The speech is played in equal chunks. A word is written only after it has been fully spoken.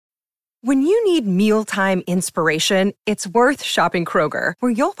When you need mealtime inspiration, it's worth shopping Kroger,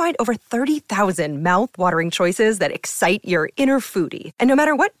 where you'll find over 30,000 mouth-watering choices that excite your inner foodie. And no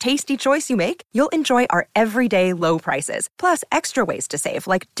matter what tasty choice you make, you'll enjoy our everyday low prices, plus extra ways to save,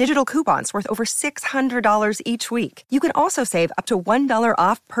 like digital coupons worth over $600 each week. You can also save up to $1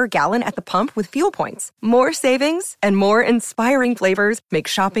 off per gallon at the pump with fuel points. More savings and more inspiring flavors make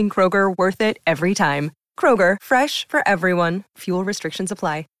shopping Kroger worth it every time. Kroger, fresh for everyone. Fuel restrictions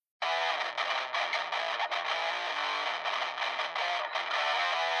apply.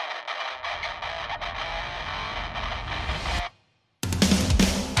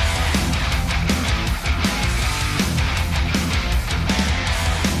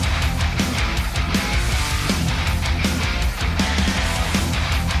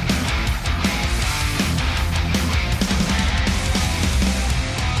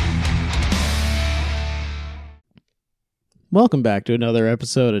 Welcome back to another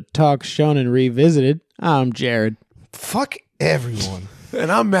episode of Talk Shonen Revisited. I'm Jared. Fuck everyone. And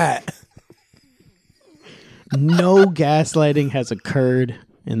I'm Matt. No gaslighting has occurred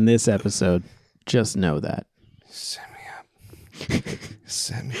in this episode. Just know that. Set me up.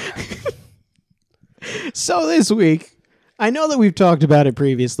 Set me up. So this week, I know that we've talked about it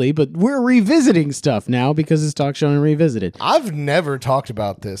previously, but we're revisiting stuff now because it's Talk Shonen Revisited. I've never talked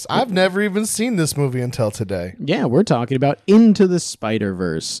about this. I've never even seen this movie until today. Yeah, we're talking about Into the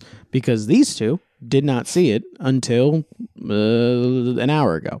Spider-Verse because these two did not see it until an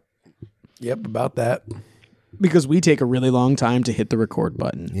hour ago. Yep, about that. Because we take a really long time to hit the record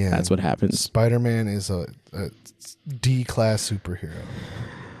button. Yeah. That's what happens. Spider-Man is a D-class superhero.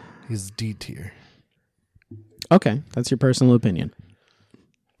 He's D tier. Okay, that's your personal opinion.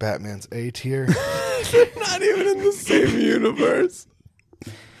 Batman's A tier. Not even in the same universe.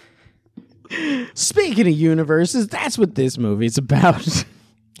 Speaking of universes, that's what this movie's about.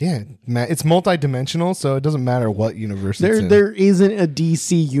 Yeah, it's multi-dimensional, so it doesn't matter what universe it's in. There isn't a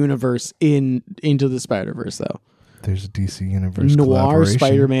DC universe in Into the Spider-Verse, though. There's a DC universe Noir collaboration.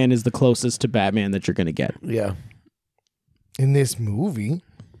 Spider-Man is the closest to Batman that you're going to get. Yeah. In this movie,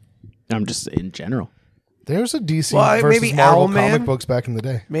 I'm just in general. there's a DC Well, versus maybe Marvel Owlman. comic books back in the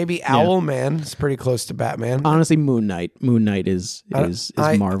day. Maybe Owlman is pretty close to Batman. Honestly, Moon Knight. Moon Knight is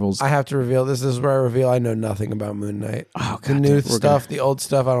Marvel's. I have to reveal this. This is where I reveal I know nothing about Moon Knight. Oh, God, the new dude, stuff, the old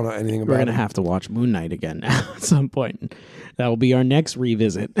stuff, I don't know anything about. We're going to it. have to watch Moon Knight again now at some point. That will be our next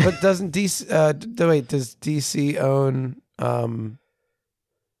revisit. But doesn't DC? Wait, does DC own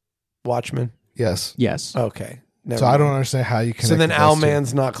Watchmen? Yes. Yes. Okay. Never So I mind. don't understand how you can. So then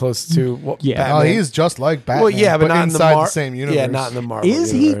Owlman's not close to Yeah. Batman. Oh, he's just like Batman. well, yeah, but not inside in the, the same universe. Yeah, not in the Marvel.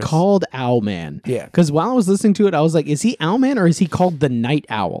 Is universe. he called Owlman? Yeah. Because while I was listening to it, I was like, is he Owlman or is he called the Night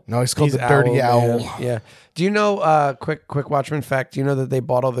Owl? No, he's called He's the Dirty Owlman. Owl. Yeah. Do you know? Quick Watchmen fact. Do you know that they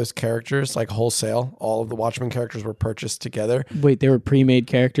bought all those characters like wholesale? All of the Watchmen characters were purchased together. Wait, they were pre-made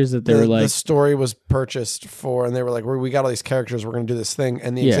characters that they were like... The story was purchased for, and they were like, we got all these characters. We're going to do this thing.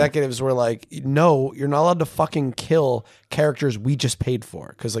 And the Yeah. executives were like, no, you're not allowed to fucking kill characters we just paid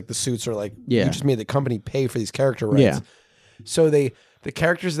for, because like the suits are like, Yeah. you just made the company pay for these character rights. Yeah. So the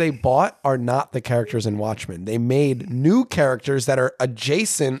characters they bought are not the characters in Watchmen. They made new characters that are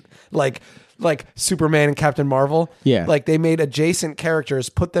adjacent, like Superman and Captain Marvel. Yeah. Like they made adjacent characters,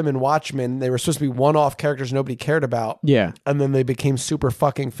 put them in Watchmen. They were supposed to be one-off characters nobody cared about. Yeah. And then they became super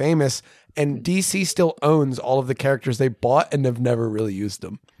fucking famous. And DC still owns all of the characters they bought and have never really used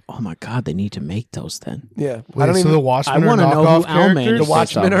them. Oh my God, they need to make those then. Yeah. Wait, so the Watchmen I are wanna know knockoff who Owlman characters? The is.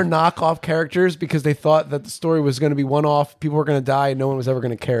 Watchmen off. are knockoff characters because they thought that the story was going to be one-off. People were going to die and no one was ever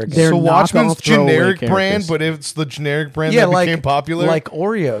going to care again. They're So Watchmen's knockoff throwaway generic brand, characters. but it's the generic brand that became popular. like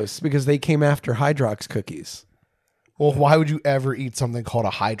Oreos, because they came after Hydrox cookies. well, why would you ever eat something called a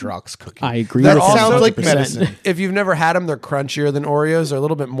Hydrox cookie? I agree That with also- that sounds like 100%. medicine. If you've never had them, they're crunchier than Oreos. They're a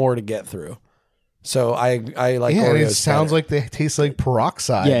little bit more to get through. So I like yeah, Oreos. it sounds better. like they taste like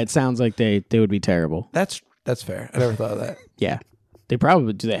peroxide. Yeah, it sounds like they would be terrible. That's fair. I never thought of that. Yeah. They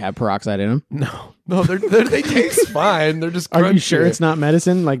probably... Do they have peroxide in them? No, they taste fine. They're just crunchier. Are you sure it's not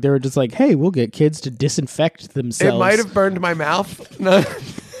medicine? Like they were just like, hey, we'll get kids to disinfect themselves. It might have burned my mouth. No.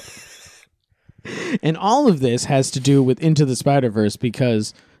 And all of this has to do with Into the Spider-Verse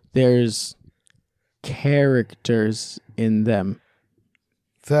because there's characters in them.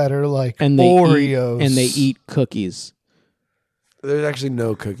 that are like And they Oreos. Eat, and they eat cookies. There's actually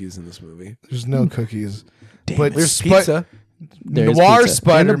no cookies in this movie. There's no cookies. But There's Spi- pizza. There's Noir pizza. And a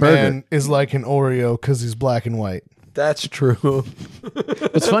Spider-Man is like an Oreo because he's black and white. That's true.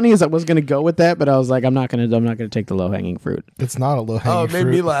 What's funny is I was going to go with that, but I was like, I'm not going to take the low-hanging fruit. It's not a low-hanging Oh, it made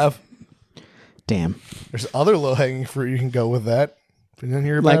fruit. me laugh. Damn. There's other low-hanging fruit you can go with that. And then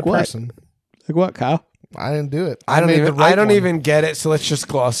you're a Like bad what? person. Like what, Kyle? I didn't do it. I don't made even. the right I don't one. even get it. So let's just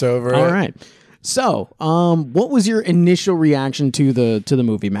gloss over All it. right. So, what was your initial reaction to the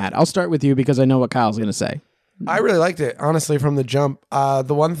movie, Matt? I'll start with you because I know what Kyle's going to say. I really liked it, honestly, from the jump. The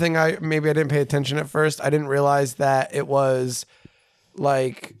one thing I didn't pay attention at first. I didn't realize that it was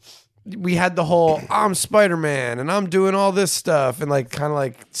like we had the whole I'm Spider-Man and I'm doing all this stuff and like kind of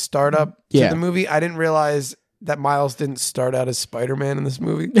like startup to Yeah. the movie. I didn't realize that Miles didn't start out as Spider-Man in this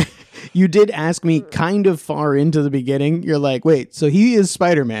movie. You did ask me kind of far into the beginning. You're like, wait, so he is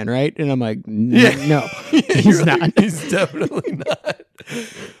Spider-Man, right? And I'm like, no, he's not. He's definitely not.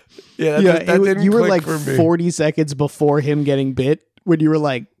 Yeah, that, Yeah, that didn't you were click like for me. 40 seconds before him getting bit when you were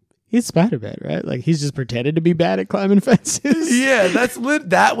like, he's Spider-Man, right? Like he's just pretended to be bad at climbing fences. Yeah,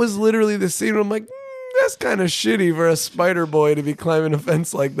 that was literally the scene where I'm like, that's kind of shitty for a spider boy to be climbing a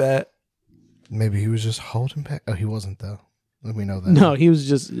fence like that. Maybe he was just holding back. Oh, he wasn't though. We know that. No, he was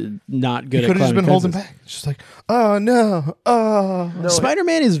just not good he at could have climbing just been holding fences. back. Just like, oh no, oh. No,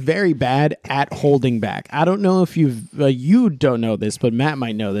 Spider-Man is very bad at holding back. I don't know if you don't know this, but Matt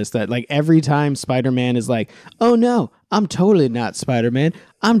might know this, that like every time Spider-Man is like, oh no, I'm totally not Spider-Man.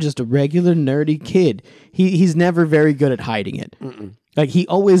 I'm just a regular nerdy kid. He's never very good at hiding it. Like he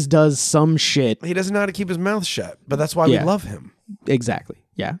always does some shit. he doesn't know how to keep his mouth shut, but that's why Yeah. we love him. Exactly.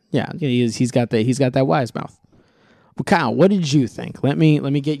 Yeah. He's got that wise mouth. Well, Kyle, what did you think? Let me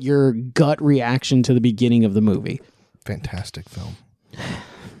get your gut reaction to the beginning of the movie. Fantastic film.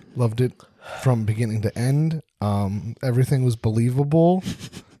 Loved it from beginning to end. Everything was believable.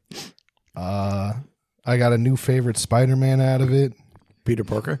 I got a new favorite Spider-Man out of it. Peter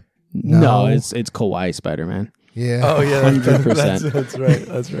Parker. No, it's Kawaii Spider-Man. Yeah. Oh yeah, 100%. that's right.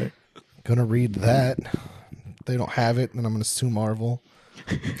 That's right. Gonna read that. They don't have it, then I'm gonna sue Marvel.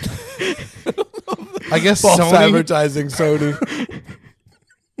 I guess False Sony. advertising, Sony.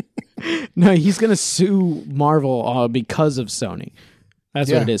 No, he's gonna sue Marvel because of Sony. That's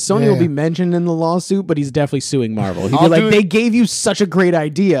Yeah, what it is. Sony yeah, will be yeah. mentioned in the lawsuit, but he's definitely suing Marvel. He'd I'll be do like, it- "They gave you such a great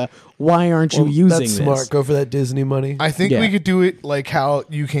idea. Why aren't you using That's this?" smart. Go for that Disney money. I think Yeah. we could do it like how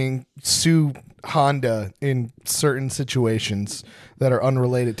you can sue Honda in certain situations that are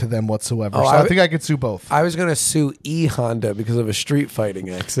unrelated to them whatsoever. Oh, So I I think I could sue both. I was gonna sue Honda because of a street fighting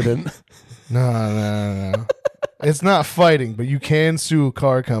accident. No. It's not fighting, but you can sue a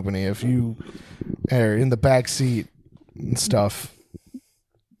car company if you are in the back seat and stuff,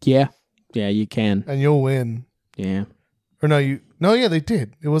 Yeah, you can. and you'll win. Yeah, Or yeah, they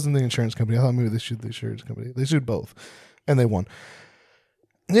did. It wasn't the insurance company. I thought maybe they sued the insurance company. They sued both, and they won.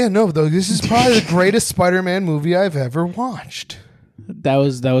 Yeah, no, though this is probably the greatest Spider-Man movie I've ever watched. that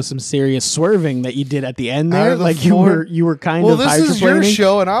was some serious swerving that you did at the end Out there. of the Like four- you were kind Well, of this is your hydroplaning.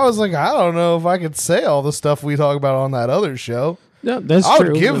 show, and I was like, I don't know if I could say all the stuff we talk about on that other show. No, that's I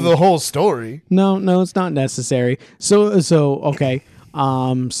true. would give the whole story. No, it's not necessary. So okay.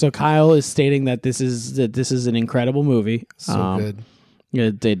 So Kyle is stating that this is an incredible movie. So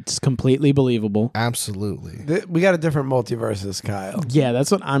good. It's completely believable. Absolutely. We got a different multiverse as Kyle. Yeah,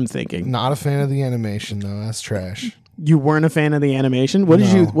 that's what I'm thinking. Not a fan of the animation, though. That's trash. You weren't a fan of the animation. What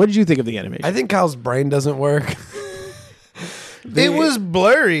did you think of the animation? I think Kyle's brain doesn't work. It was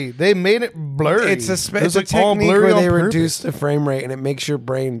blurry. They made it blurry. It's a It was, it's a like, all technique blurry where they on purpose. reduce the frame rate and it makes your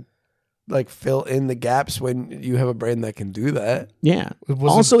brain like fill in the gaps when you have a brain that can do that. Yeah. It wasn't-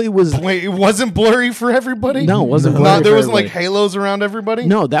 Also, it was Wait, it wasn't blurry for everybody? No, it wasn't No, blurry there for wasn't like everybody. halos around everybody?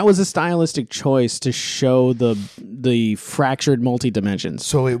 no. That was a stylistic choice to show the fractured multi dimensions.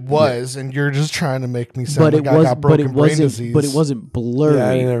 So it was, and you're just trying to make me sound But like it I was, got but broken it brain wasn't, disease. but it wasn't blurry. Yeah,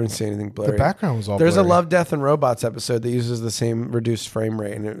 I didn't ever see anything blurry. The background was all There's blurry. a Love, Death, and Robots episode that uses the same reduced frame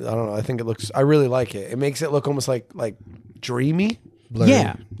rate, and I don't know. I think it looks. I really like it. It makes it look almost like dreamy. Blurry.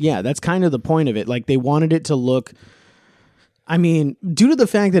 Yeah, that's kind of the point of it. Like they wanted it to look. I mean, due to the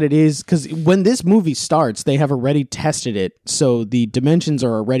fact that it is, because when this movie starts, they have already tested it, so the dimensions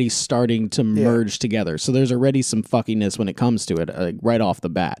are already starting to merge together. So there's already some fuckiness when it comes to it, like right off the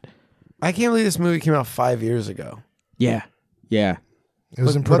bat. I can't believe this movie came out 5 years ago. Yeah. It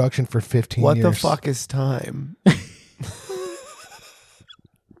was in What- production for 15 What years. the fuck is time?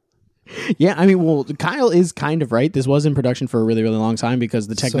 Yeah, I mean, well, Kyle is kind of right. This was in production for a really, really long time because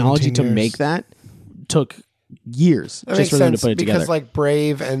the technology 17 to years. make that took years That just makes for them to sense put it because together. like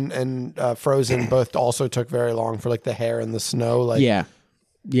Brave and Frozen both also took very long for like the hair and the snow. Like Yeah.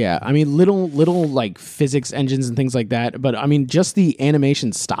 I mean, little like physics engines and things like that. But I mean, just the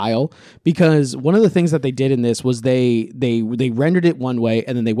animation style, because one of the things that they did in this was they rendered it one way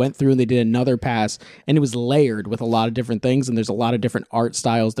and then they went through and they did another pass and it was layered with a lot of different things. And there's a lot of different art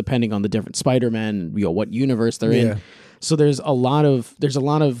styles depending on the different Spider-Man, what universe they're in. So there's a lot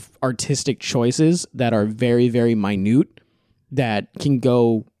of artistic choices that are very, very minute that can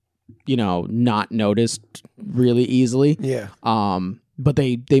go, not noticed really easily. Yeah. But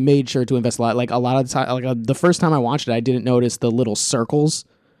they made sure to invest a lot. Like a lot of the time, like the first time I watched it, I didn't notice the little circles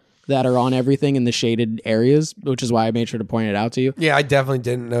that are on everything in the shaded areas, which is why I made sure to point it out to you. Yeah, I definitely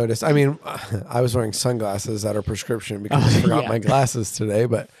didn't notice. I mean, I was wearing sunglasses that are prescription because I forgot my glasses today,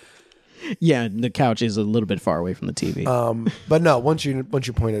 but Yeah, the couch is a little bit far away from the TV. but no, once you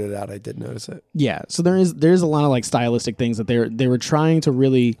pointed it out, I did notice it. Yeah, so there's a lot of like stylistic things that they were trying to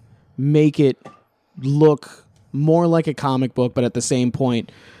really make it look more like a comic book, but at the same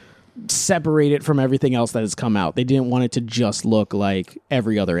point separate it from everything else that has come out. They didn't want it to just look like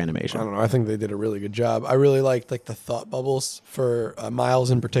every other animation. I don't know. I think they did a really good job. I really liked like the thought bubbles for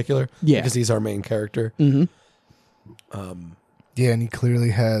Miles in particular. Yeah, because he's our main character. Mm-hmm. Yeah, and he clearly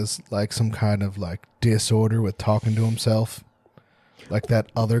has like some kind of like disorder with talking to himself. Like that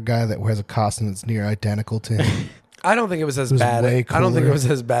other guy that wears a costume that's near identical to him. I don't think it was as It was bad. way I don't think it cooler. was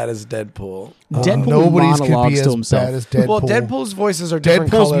as bad as Deadpool. Deadpool Nobody's could monologues be to as himself. bad as Deadpool. Well, Deadpool's voices are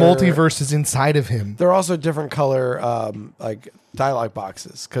different. Deadpool's color. multiverse is inside of him. They're also different color, like dialogue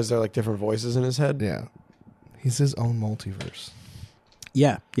boxes because they're like different voices in his head. Yeah, he's his own multiverse.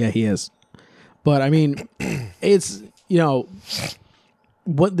 Yeah, he is. But I mean, it's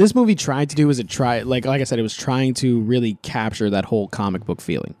what this movie tried to do is like I said, it was trying to really capture that whole comic book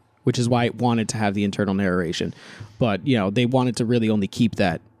feeling, which is why it wanted to have the internal narration. But they wanted to really only keep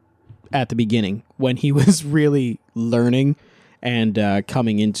that at the beginning when he was really learning and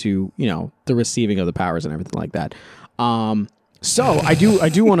coming into the receiving of the powers and everything like that. So I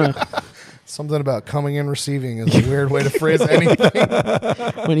do want to. Something about coming and receiving is a weird way to phrase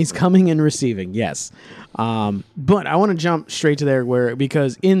anything. When he's coming and receiving, yes. But I want to jump straight to there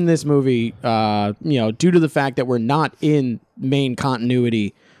because in this movie, due to the fact that we're not in main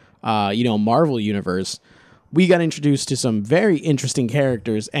continuity, Marvel universe, we got introduced to some very interesting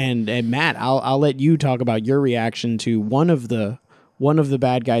characters. And Matt, I'll let you talk about your reaction to one of the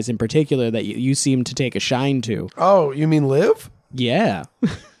bad guys in particular that you seem to take a shine to. Oh, you mean Liv? Yeah.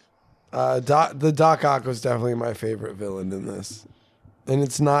 The Doc Ock was definitely my favorite villain in this. And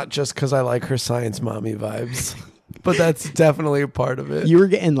it's not just because I like her science mommy vibes, but that's definitely a part of it. You were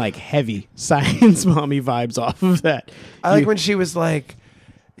getting like heavy science mommy vibes off of that. I like when she was like,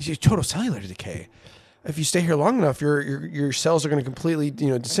 she's total cellular decay. If you stay here long enough, your cells are going to completely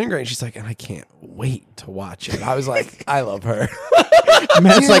disintegrate. And she's like, and I can't wait to watch it. I was like, I love her.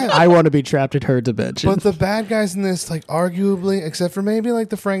 Matt's like, I want to be trapped at her dimension. But the bad guys in this, like arguably, except for maybe like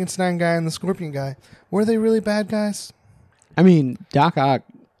the Frankenstein guy and the Scorpion guy, were they really bad guys? I mean, Doc Ock.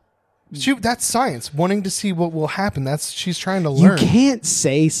 That's science. Wanting to see what will happen. She's trying to You learn. can't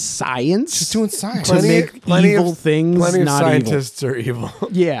say science. She's doing science. To make evil things Plenty of not scientists are evil.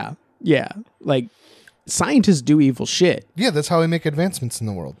 Yeah. Like, scientists do evil shit. Yeah, that's how we make advancements in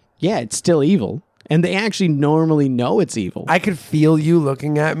the world. Yeah, it's still evil. And they actually normally know it's evil. I could feel you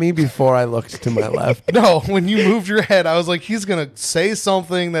looking at me before I looked to my left. No, when you moved your head, I was like, he's going to say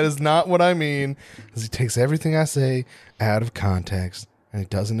something that is not what I mean. Because he takes everything I say out of context, and he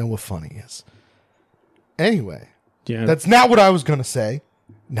doesn't know what funny is. Anyway, Yeah. that's not what I was going to say.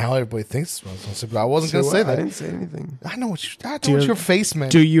 Now everybody thinks I was going to say, but I wasn't going to say that. I didn't say anything. I know what your face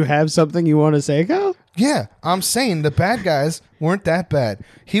meant. Do you have something you want to say, Kyle? Yeah, I'm saying the bad guys weren't that bad.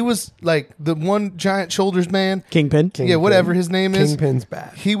 He was like the one giant shoulders man. Kingpin? Yeah, whatever his name is. Kingpin's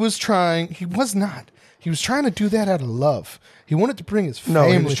bad. He was not. He was trying to do that out of love. He wanted to bring his No,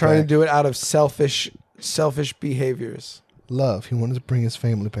 family he was trying back. to do it out of selfish behaviors. Love. He wanted to bring his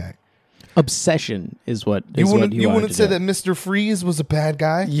family back. Obsession is what You wouldn't wouldn't say that Mr. Freeze was a bad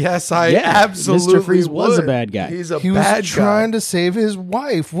guy? Yes, I Yeah, absolutely Mr. Freeze was a would. bad guy. He's a He was bad trying guy. to save his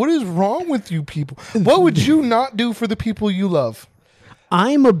wife. What is wrong with you people? What would you not do for the people you love?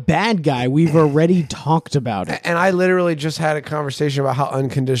 I'm a bad guy. We've already talked about it. And I literally just had a conversation about how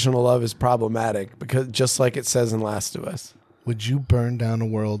unconditional love is problematic because just like it says in Last of Us. Would you burn down a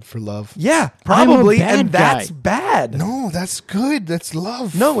world for love? Yeah, I'm a probably, bad and that's guy. bad. No, that's good. That's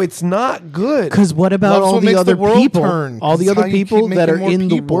love. No, it's not good. Because what about Love's all what the makes other the world people? turn. All the It's other how you people keep that are making more in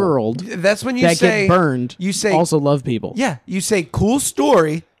the people. world That's when you that say get burned. You say also love people. yeah. You say cool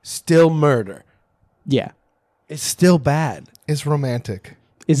story, still murder. Yeah. It's still bad. It's romantic.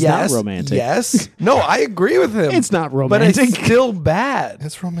 is not romantic. Yes. No, I agree with him. It's not But it's romantic. still bad.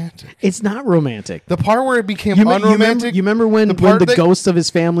 It's romantic. It's not romantic. The part where it became You unromantic. remember when the ghosts of his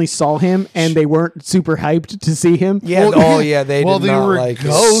family saw him and they weren't super hyped to see him? Yeah. Well, They well, did they not were like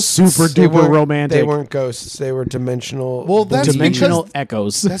ghosts. Super They duper weren't- romantic. They weren't ghosts. They were dimensional. Well, that's Dimensional because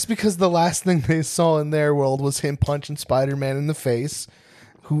echoes. that's because the last thing they saw in their world was him punching Spider-Man in the face,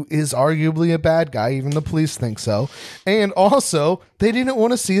 who is arguably a bad guy. Even the police think so. And also, they didn't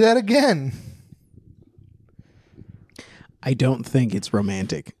want to see that again. I don't think it's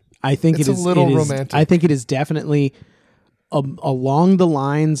romantic. I think It's it a is little it is- romantic. I think it is definitely along the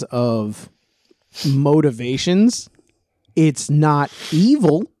lines of motivations. It's not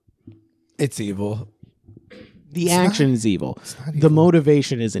evil. it's evil. The action is evil. not The evil.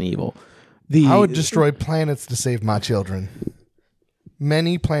 motivation isn't evil. The I would destroy planets to save my children.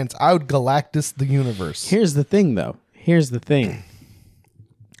 Many planets. I would Galactus the universe. Here's the thing, though. Here's the thing.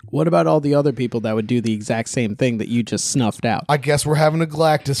 What about all the other people that would do the exact same thing that you just snuffed out? I guess we're having a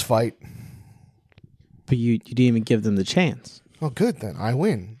Galactus fight. But you didn't even give them the chance. Oh, good then. I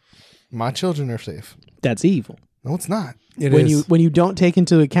win. My children are safe. That's evil. No, it's not. When you don't take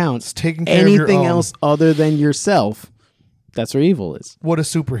into account taking care of your anything own. else other than yourself, that's where evil is. What do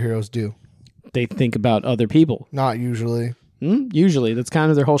superheroes do? They think about other people. Not usually. Usually, that's kind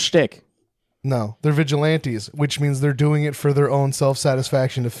of their whole shtick. No, they're vigilantes, which means they're doing it for their own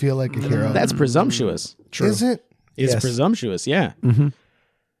self-satisfaction to feel like a hero. That's presumptuous. Is it? It's Yes. presumptuous, yeah.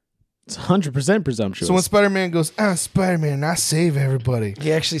 It's 100% presumptuous. So when Spider-Man goes, Spider-Man, I save everybody.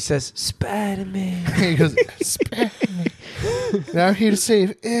 He actually says Spider-Man. He goes, Spider-Man. Now I'm here to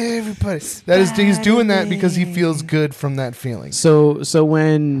save everybody. That is, he's doing that because he feels good from that feeling. so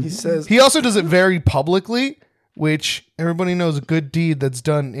when He says He also does it very publicly, which everybody knows a good deed that's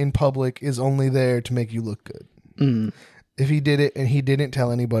done in public is only there to make you look good. If he did it and he didn't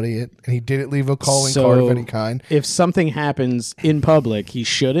tell anybody it, and he didn't leave a calling card of any kind, if something happens in public, he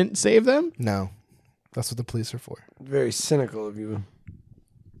shouldn't save them? no. That's what the police are for. very cynical of you.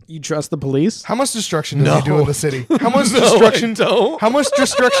 You trust the police? How much destruction does he do No. in the city? How much I destruction? don't. How much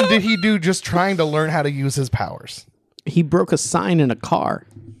destruction did he do just trying to learn how to use his powers? He broke a sign in a car.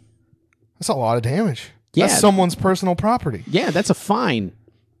 That's a lot of damage. Yeah. That's someone's personal property. Yeah, that's a fine.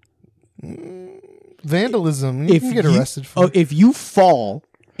 Vandalism. You can get arrested for. If you fall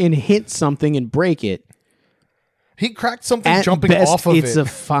and hit something and break it, He cracked something at jumping best, off of it's it. a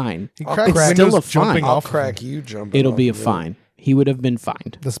fine. He cracked It's still a windows fine. jumping I'll off of crack it. you jumping. It'll be a off of it. fine. He would have been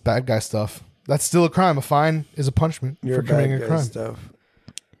fined. This bad guy stuff. That's still a crime. A fine is a punishment You're for committing bad a guy crime. stuff.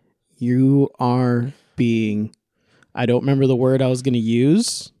 You are being. I don't remember the word I was going to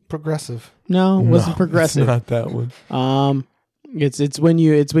use. Progressive. No, it wasn't progressive. Not that one. It's when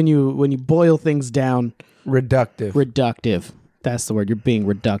you boil things down. Reductive. Reductive. That's the word. You're being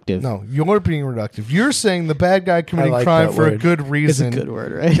reductive. No, you're being reductive. You're saying the bad guy committing like crime that for a word. good It's a reason good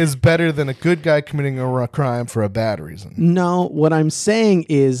word, right? is better than a good guy committing a crime for a bad reason. No, what I'm saying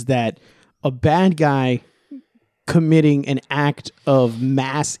is that a bad guy committing an act of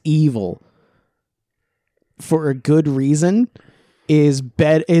mass evil for a good reason is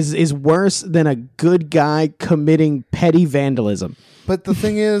worse than a good guy committing petty vandalism. But the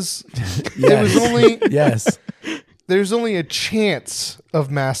thing is, there was only Yes. there's only a chance of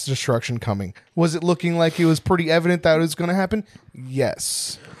mass destruction coming. Was it looking like it was pretty evident that it was going to happen?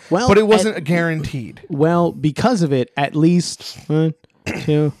 Yes. Well, But it wasn't guaranteed. Well, because of it, at least 1,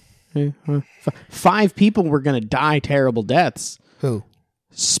 2, 3, 4, 5 people were going to die terrible deaths. Who?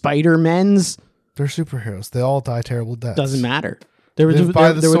 Spider-Men's They're superheroes. They all die terrible deaths. doesn't matter. There Live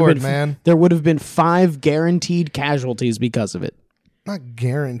by the would have sword, been, man. There would have been 5 guaranteed casualties because of it. Not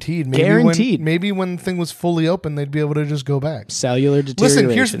guaranteed. Maybe Guaranteed. Maybe when the thing was fully open, they'd be able to just go back. Cellular deterioration.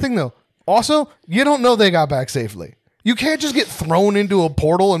 Listen, here's the thing, though. Also, you don't know they got back safely. You can't just get thrown into a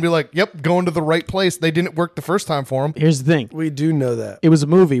portal and be like, yep, going to the right place. They didn't work the first time for them. Here's the thing. We do know that. It was a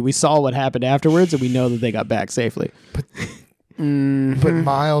movie. We saw what happened afterwards, and we know that they got back safely. But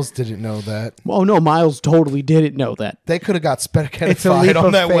Miles didn't know that. Oh, no, Miles totally didn't know that. They could have got It's a spaghettified leap on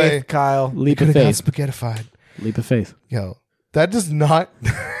of that faith, way. Kyle. Leap Could of have got faith. spaghettified. Leap of faith. Yo, that does not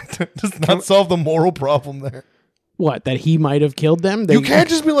solve the moral problem there. What, that he might have killed them? You can't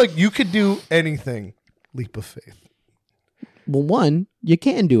just be like, you could do anything. Leap of faith. Well, one, you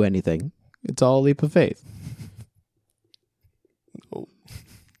can do anything. It's all a leap of faith.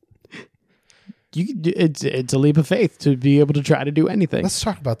 It's a leap of faith to be able to try to do anything. Let's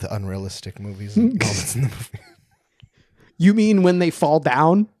talk about the unrealistic movies and moments in the movie. You mean when they fall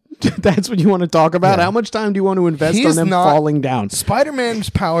down? That's what you want to talk about? Yeah. How much time do you want to invest He on is them not- falling down? Spider-Man's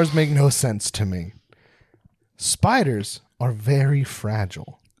powers make no sense to me. Spiders are very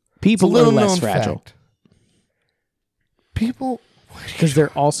fragile. People are little less known fragile fact. People, because they're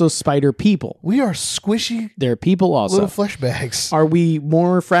also spider people. we are squishy They're people also. little flesh bags. Are we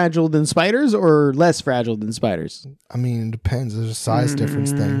more fragile than spiders or less fragile than spiders? I mean, it depends. There's a size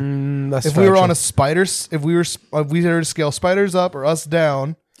difference thing. That's If we were on a spider, if we were to scale spiders up or us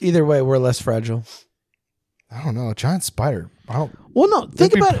down, either way, we're less fragile. I don't know. A giant spider. Well, no. Think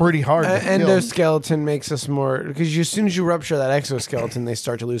That'd be about pretty hard. to kill. Endoskeleton makes us more because as soon as you rupture that exoskeleton, they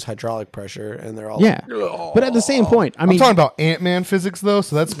start to lose hydraulic pressure, and they're all yeah. But at the same point, I I'm mean, talking about Ant-Man physics though.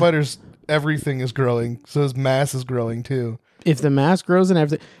 So that spider's everything is growing. So his mass is growing too. if the mass grows and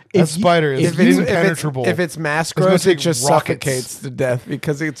everything, That spider is impenetrable. If it's mass gonna growth, it take just rockets. suffocates to death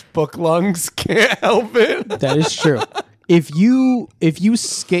because its book lungs can't help it. that is true. If you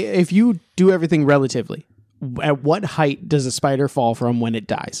do everything relatively, at what height does a spider fall from when it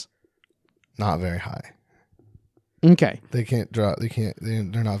dies? Not very high. Okay. They can't drop. They can't. They're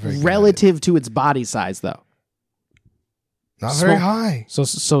not very good at it. Relative to its body size, though. Not very small. high.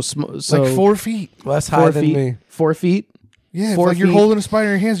 So Like 4 feet. Less 4 high than feet. me. 4 feet. Yeah, 4 if you're feet. holding a spider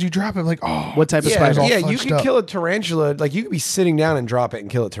in your hands, you drop it like, oh. What type of Yeah, spider? all yeah, you fudged could up. kill a tarantula. Like you could be sitting down and drop it and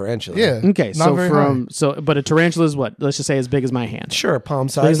kill a tarantula. Yeah. Okay, not so very but a tarantula is what? Let's just say as big as my hand. sure, palm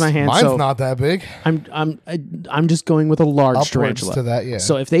As big as size. my hand. high. Mine's so not that big. I'm just going with a large Upwards tarantula. to that, yeah.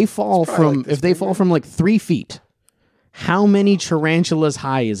 So if they fall probably from like this if they fall from like 3 feet, how many tarantulas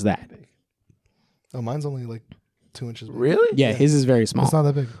high is that? Oh, mine's only like 2 inches big. Really? Yeah, his is very small. It's not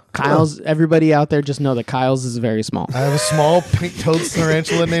that big. Kyle's. Everybody out there, just know that Kyle's is very small. I have a small pink-toed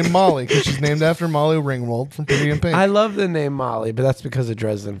tarantula named Molly because she's named after Molly Ringwald from Pretty in Pink. I love the name Molly, but that's because of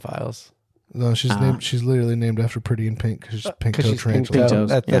Dresden Files. No, she's named. She's literally named after Pretty in Pink because she's pink-toed she's tarantula. Pink Pink-toed.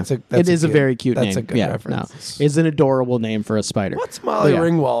 toes. That's It is a good- very cute name. That's a good yeah, reference. No, it's an adorable name for a spider. What's Molly Yeah.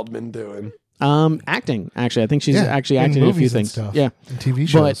 Ringwald been doing? Acting. Actually, I think she's Yeah, actually in acted in a few movies and things. stuff, Yeah, and TV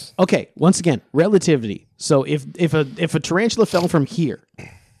shows. But okay, once again, relativity. So if a tarantula fell from here, Yeah,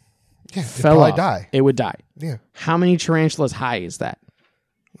 it'd fell probably off, die. it would die. Yeah, How many tarantulas high is that?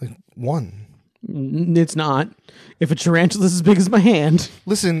 like one. It's not. If a tarantula is as big as my hand,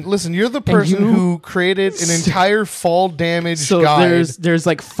 Listen. You're the person you- who created an entire fall damage so guide. there's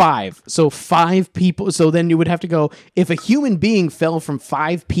like 5. So 5 people. So then you would have to go. If a human being fell from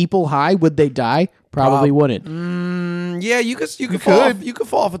 5 people high, would they die? Probably wouldn't. Yeah, you could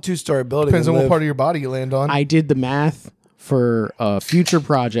fall off a 2-story building. Depends and on what live. part of your body you land on. I did the math for a future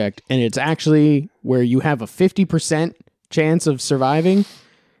project, and it's actually where you have a 50% chance of surviving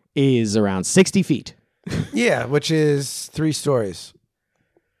is around 60 feet. Yeah, which is 3 stories.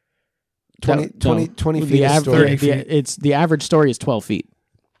 That- 20 the feet a av- story. the average story is 12 feet.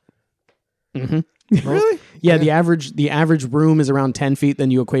 Really? Yeah, the average room is around 10 feet.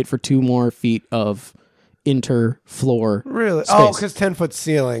 Then you equate for 2 more feet of interfloor. Really? Space. Oh, because 10-foot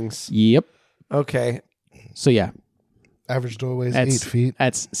ceilings. Yep. Okay. So yeah, Average doorway is that's 8 feet.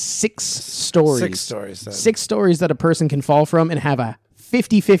 That's 6 stories. 6 stories. Then. 6 stories that a person can fall from and have a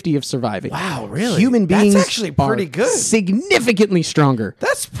 50-50 of surviving. Wow, really? Human That's beings actually pretty are good. significantly stronger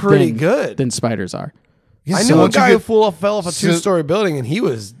That's pretty than- good. than spiders are. Yeah, I so knew a once you guy get- who fell off a so- 2-story building and he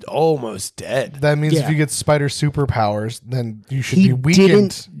was almost dead. That means Yeah. if you get spider superpowers, then you should He be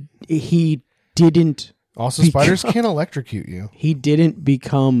weakened. didn't Also, spiders can't electrocute you. he didn't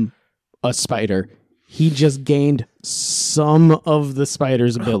become a spider. He just gained some of the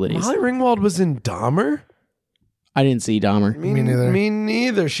spider's abilities. Molly Ringwald was in Dahmer? I didn't see Dahmer. Me neither. Me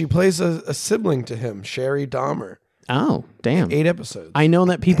neither. She plays a sibling to him, Sherry Dahmer. Oh, damn. 8 episodes. I know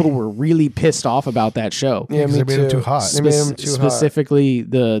that people were really pissed off about that show. Yeah, because me they made him too hot. They made him too hot. Specifically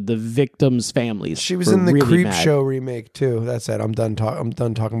the victims' families. She was were in the really Creep mad. Show remake too. That's it. I'm done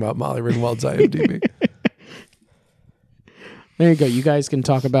talking about Molly Ringwald's IMDb. There you go. You guys can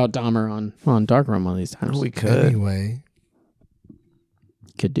talk about Dahmer on Dark Room one of these times. We could. Anyway,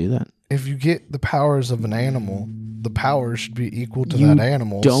 could do that. if you get the powers of an animal, the powers should be equal to You that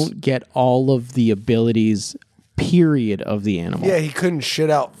animal's. don't get all of the abilities, period, of the animal. Yeah, he couldn't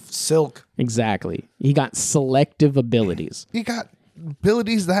shit out silk. Exactly. He got selective abilities. You got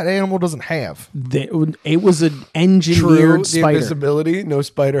abilities that animal doesn't have. It was an engineered True. The spider. invisibility. No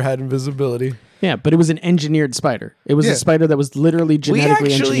spider had invisibility. Yeah, but it was an engineered spider. It was Yeah. a spider that was literally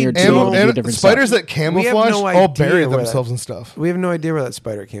genetically actually engineered to don't- be able to do And different spiders stuff. that camouflage no all idea bury where themselves in stuff. We have no idea where that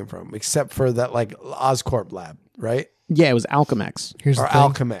spider came from, except for that like Oscorp lab, right? Yeah, it was Alchemex. Here's Or the thing.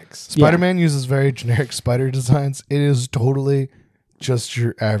 Alchemex. Spider-Man uses very generic spider designs. It is totally just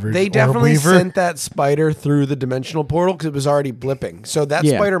your average. They orb definitely weaver. sent that spider through the dimensional portal because it was already blipping. So that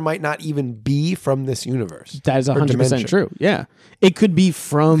Yeah. spider might not even be from this universe. That is or 100% dimension. true. Yeah. It could be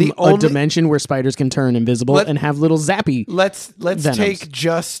from The a only- dimension where spiders can turn invisible Let- and have little zappy. Let's Venoms. take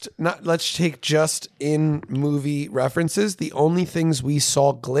just in movie references. The only things we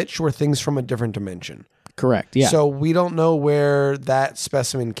saw glitch were things from a different dimension. Correct. Yeah. So we don't know where that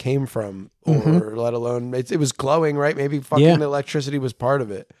specimen came from, or let alone it was glowing, right? Maybe fucking Yeah. electricity was part of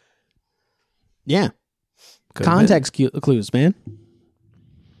it. yeah. Could have Context clues, man.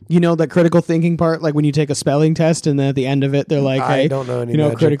 You know that critical thinking part, like when you take a spelling test and then at the end of it, they're like, I hey, don't know any you know,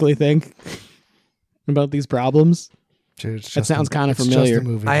 magic. critically think about these problems. Dude, it's That just sounds kinda it's just familiar. a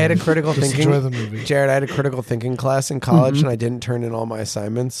movie, I had a man. critical Just thinking. Enjoy the movie. Jared, I had a critical thinking class in college, and I didn't turn in all my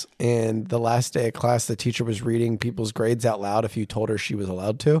assignments. And the last day of class, the teacher was reading people's grades out loud if you told her she was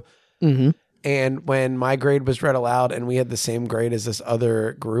allowed to. Mm-hmm. And when my grade was read aloud, and we had the same grade as this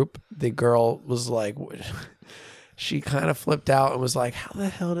other group, the girl was like, she kind of flipped out and was like, "How the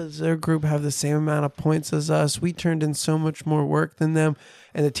hell does their group have the same amount of points as us? We turned in so much more work than them."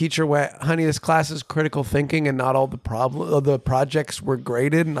 And the teacher went, "Honey, this class is critical thinking, and not all the projects were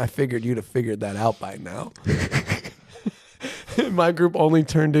graded." And I figured you'd have figured that out by now. My group only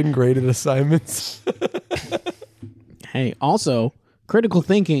turned in graded assignments. Hey, also, critical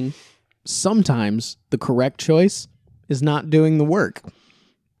thinking, sometimes the correct choice is not doing the work.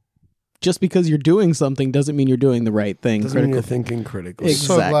 Just because you're doing something doesn't mean you're doing the right thing. Doesn't mean you're Critical. thinking critically.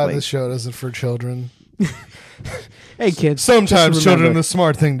 So glad Exactly. this show isn't for children. Hey, kids. Sometimes just children, remember, the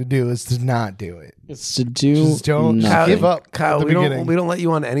smart thing to do is to not do it. it's to do Just don't nothing. give up. Kyle, at the we beginning. don't let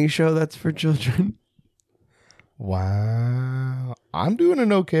you on any show that's for children. Wow, I'm doing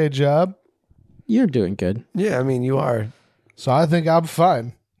an okay job, You're doing good. Yeah, I mean you are. so I think I'm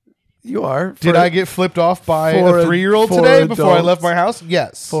fine. You are. Did I get flipped off by for a 3-year-old for today before I adults. left my house?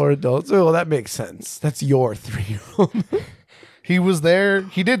 Yes. for adults? Oh, well, that makes sense. That's your 3-year-old. He was there.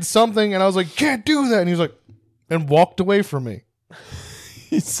 He did something, and I was like, "Can't do that." And he was like, and walked away from me.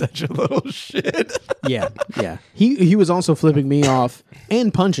 He's such a little shit. Yeah, yeah. He was also flipping me off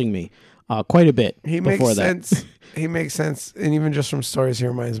and punching me quite a bit He before makes that. sense. He makes sense, and even just from stories, he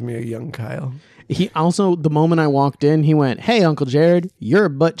reminds me of young Kyle. He also, the moment I walked in, he went, "Hey, Uncle Jared, you're a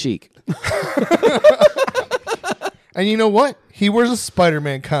butt cheek." And you know what? He wears a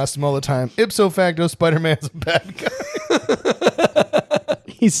Spider-Man costume all the time. Ipso facto, Spider-Man's a bad guy.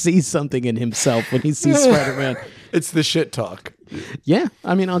 He sees something in himself when he sees Spider-Man. It's the shit talk. Yeah,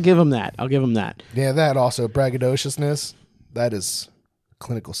 I mean, I'll give him that. Yeah, that also braggadociousness. That is a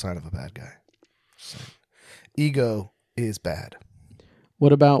clinical sign of a bad guy. So, ego is bad.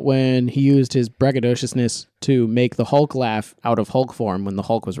 What about when he used his braggadociousness to make the Hulk laugh out of Hulk form when the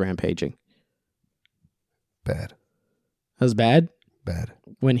Hulk was rampaging? Bad. That was bad. Bad.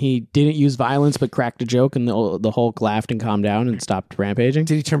 When he didn't use violence but cracked a joke and the Hulk laughed and calmed down and stopped rampaging?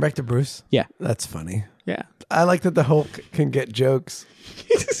 Did he turn back to Bruce? Yeah. That's funny. Yeah. I like that the Hulk can get jokes.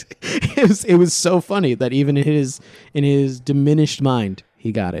 It was so funny that even in his diminished mind,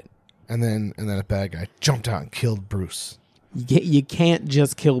 he got it. And then a bad guy jumped out and killed Bruce. You can't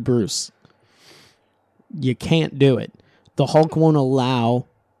just kill Bruce. You can't do it. The Hulk won't allow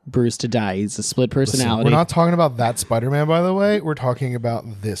Bruce to die. He's a split Listen, personality. we're not talking about that Spider-Man, by the way. We're talking about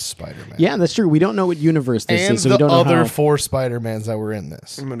this Spider-Man. Yeah, that's true. We don't know what universe this And is, so the we don't know other how, 4 Spider-Mans that were in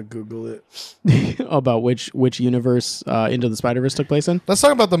this. I'm gonna Google it. about which universe Into the Spider-Verse took place in. Let's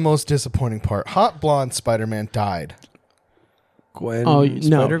talk about the most disappointing part. Hot blonde Spider-Man died. Gwen. Oh no,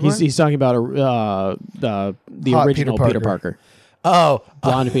 Spider-Gwen? he's talking about the Hot original Peter Peter Parker. Parker, Oh,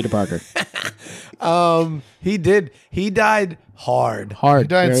 blonde Peter Parker. he did. He died hard. Hard, He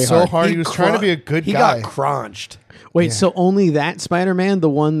died very so hard. hard. He was trying to be a good he guy. got crunched. Wait, so only that Spider-Man, the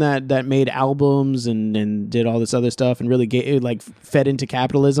one that made albums and did all this other stuff and really fed into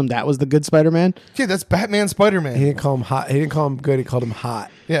capitalism, that was the good Spider-Man? Yeah, that's Batman Spider-Man. He didn't call him hot. He didn't call him good. He called him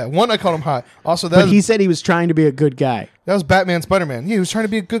hot. Yeah, one, I called him hot. Also, But that he said he was trying to be a good guy. was Batman Spider-Man. Yeah, he was trying to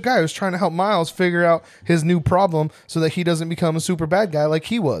be a good guy. He was trying to help Miles figure out his new problem so that he doesn't become a super bad guy like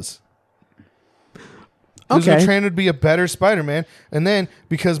he was. He was Okay. trying to be a better Spider-Man, and then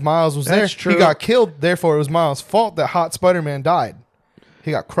because Miles was That's there, true. he got killed. Therefore, it was Miles' fault that Hot Spider-Man died.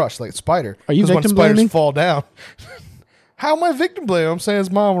 He got crushed like a spider. Are you 'Cause when victim spiders blaming? fall down? How am I victim blaming? I'm saying it's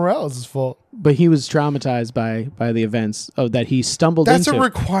Miles Morales' fault. But he was traumatized by the events that he stumbled That's into. a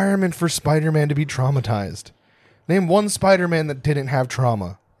requirement for Spider-Man to be traumatized. Name one Spider-Man that didn't have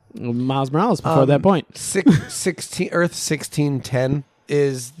trauma. Miles Morales before that point. 16 Earth 1610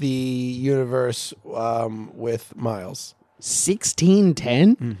 is the universe with Miles.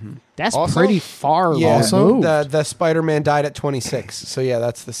 1610? That's Also- pretty far Yeah, removed. the Spider-Man died at 26. So yeah,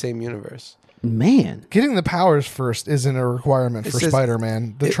 that's the same universe. Man. Getting the powers first isn't a requirement for It says-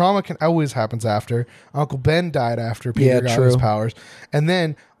 Spider-Man. The trauma can always happens after. Uncle Ben died after Peter Yeah, got true. his powers. And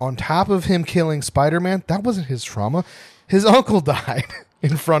then on top of him killing Spider-Man, that wasn't his trauma. His uncle died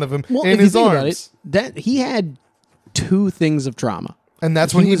in front of him Well, in if you his think arms. about it, that he had two things of trauma. And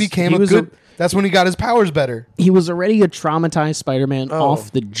that's when he became a good that's when he got his powers better. He was already a traumatized Spider-Man Oh.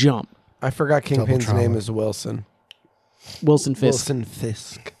 off the jump. I forgot Kingpin's trauma. name is Wilson. Wilson Fisk. Wilson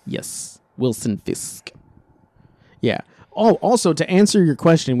Fisk. Yes, Wilson Fisk. Yeah. Oh, also to answer your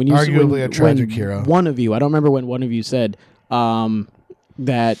question, when you Arguably a tragic when hero. one of you, I don't remember when one of you said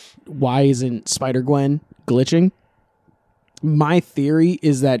that why isn't Spider-Gwen glitching? My theory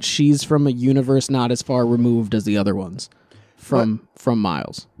is that she's from a universe not as far removed as the other ones from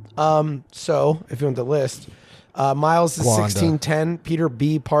Miles. So if you want the list, Miles is Wanda. 1610. Peter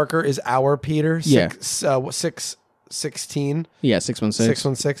B. Parker is our Peter. Yeah. 616. Yeah, 616.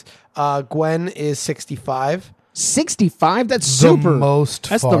 616. Gwen is 65. 65? That's The super. most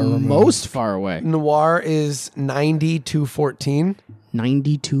That's far the removed. most far away. Noir is 9214.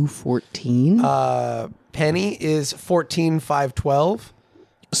 9214? Penny is 14512.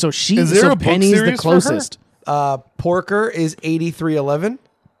 So she Is there so a book Penny's the series for her? closest. Porker is 8311.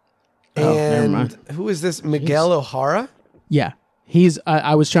 Oh, never And mind. who is this? Miguel O'Hara? Yeah. He's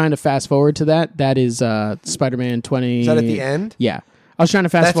I was trying to fast forward to that. That is Spider-Man 20. Is that at the end? Yeah. I was trying to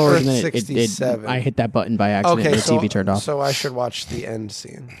fast That's forward Earth and then it, 67. I hit that button by accident Okay, and the so, TV turned off. so I should watch the end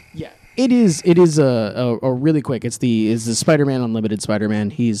scene. Yeah. It is a really quick. It's the Spider-Man Unlimited Spider-Man.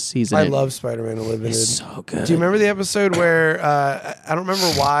 He's in I it. love Spider-Man Unlimited. It's so good. Do you remember the episode where I don't remember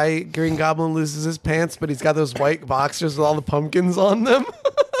why Green Goblin loses his pants, but he's got those white boxers with all the pumpkins on them?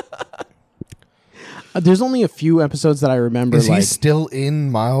 There's only a few episodes that I remember. Is like he still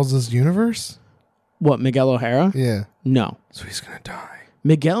in Miles's universe? what, Miguel O'Hara? Yeah. No. So he's gonna die.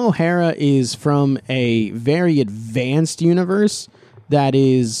 Miguel O'Hara is from a very advanced universe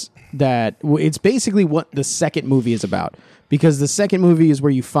it's basically what the second movie is about, because the second movie is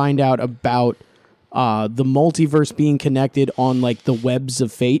where you find out about the multiverse being connected on like the webs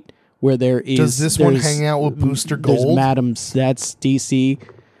of fate, where there is. Does this one there's- hang out with Booster There's Gold? Madam's. That's DC.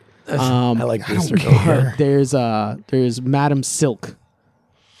 I like I don't Mr. Gold. care. There's Madam Silk,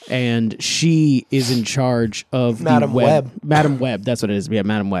 and she is in charge of Madam the web. Web. Madam Web. That's what it is. Yeah,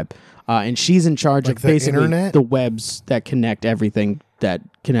 Madam Web. And she's in charge Like of the basically internet? the webs that connect everything, that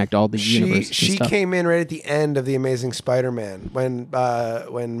connect all the universes. and She stuff. came in right at the end of the Amazing Spider-Man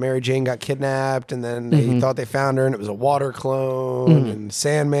when Mary Jane got kidnapped, and then Mm-hmm. they thought they found her, and it was a water clone, and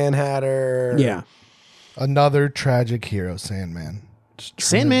Sandman had her. Yeah, Another tragic hero, Sandman. Just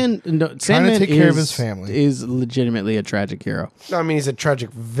trying Sandman. No, Sandman take care of his family. Is legitimately a tragic hero. I mean, he's a tragic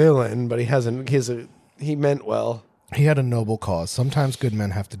villain, but he meant well. He had a noble cause. Sometimes good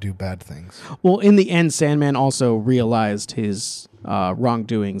men have to do bad things. Well, in the end, Sandman also realized his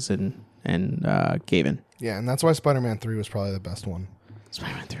wrongdoings and gave in. Yeah, and that's why Spider-Man 3 was probably the best one.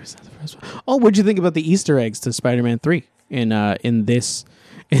 Spider-Man 3 was not the first one. Oh, what'd you think about the Easter eggs to Spider-Man 3 in this?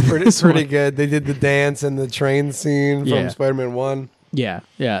 Pretty good. They did the dance and the train scene from Yeah. Spider-Man 1. Yeah.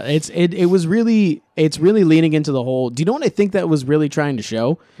 It's really leaning into the whole. Do you know what I think that was really trying to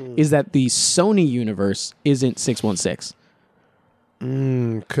show is that the Sony universe isn't 616,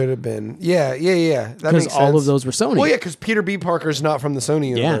 Could have been. Yeah. That because makes all sense. of those were Sony. Well, yeah, because Peter B. Parker's not from the Sony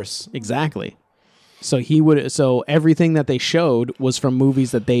universe. Yeah, exactly. So everything that they showed was from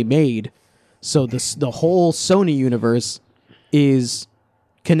movies that they made. So the whole Sony universe is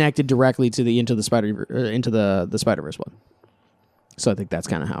connected directly to into the Spider-Verse one. So I think that's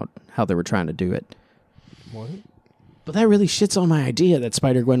kind of how they were trying to do it. What? But that really shits on my idea that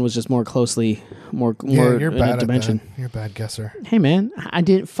Spider-Gwen was just more closely more Yeah, you're in bad a at dimension. that. You're a bad guesser. Hey man, I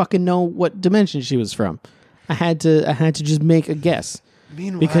didn't fucking know what dimension she was from. I had to just make a guess.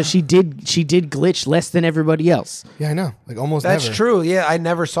 Meanwhile, Because she did glitch less than everybody else. Yeah, I know. Like almost that's never. true. Yeah, I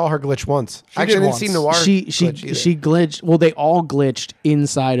never saw her glitch once. She Actually, did I didn't see Noir. She glitch either. she glitched. Well, they all glitched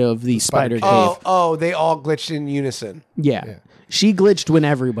inside of the spider cave. Oh, they all glitched in unison. Yeah. She glitched when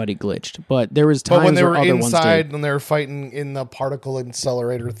everybody glitched, but there was times But when they where were other ones inside did. and they were fighting in the particle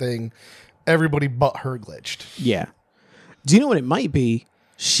accelerator thing, everybody but her glitched. Yeah. Do you know what it might be?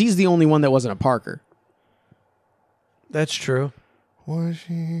 She's the only one that wasn't a Parker. That's true. Was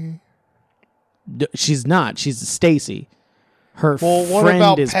she? She's not. She's a Stacy. Her Well, what friend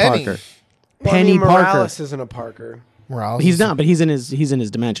about is Penny? Parker. Well, Penny I mean, Parker. Morales isn't a Parker. Morales? He's not, but he's in his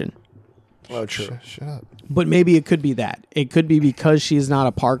dimension. Oh, true. Shut up. But maybe it could be that. It could be because she's not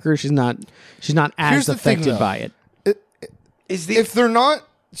a Parker. She's not as Here's the thing, affected though. by it. if they're not,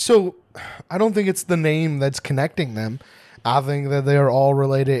 so I don't think it's the name that's connecting them. I think that they are all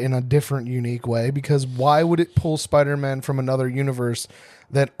related in a different, unique way, because why would it pull Spider-Man from another universe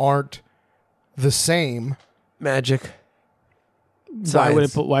that aren't the same? magic? Why would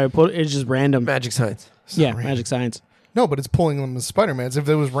it put? Why would it put? It's just random. Magic science? Yeah, random. magic science. No, but it's pulling them as Spider-Mans. If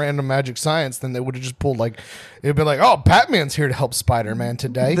there was random magic science, then they would have just pulled it'd be like, oh, Batman's here to help Spider-Man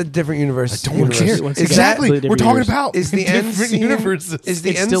today. The different universe. I don't care. Once again, Exactly. completely We're different talking universe. about Is the end different scene, universes. Is the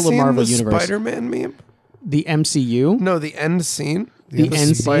It's end still a scene Marvel the universe. Spider-Man meme? The MCU? No, the end scene. The end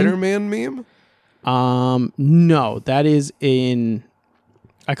scene? Spider-Man meme. No, that is in.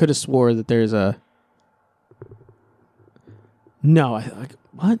 I could have swore that there's a. No,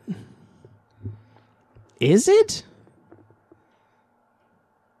 what? Is it?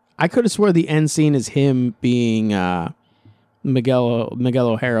 I could have swore the end scene is him being Miguel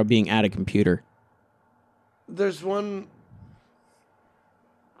O'Hara being at a computer. There's one.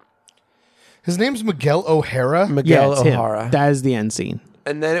 His name's Miguel O'Hara. Miguel it's him. O'Hara. That is the end scene.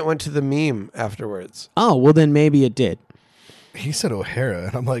 And then it went to the meme afterwards. Oh, well then maybe it did. He said O'Hara,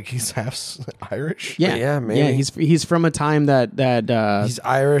 and I'm like, he's half Irish. Yeah, Yeah, maybe. Yeah, he's from a time that He's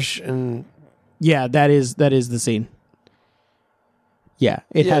Irish and yeah, that is the scene. Yeah,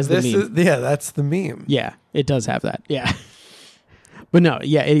 it has the meme. That's the meme. Yeah, it does have that. Yeah. But no,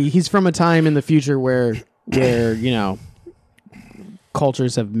 yeah, he's from a time in the future where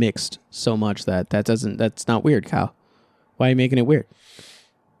cultures have mixed so much that's not weird, Kyle. Why are you making it weird?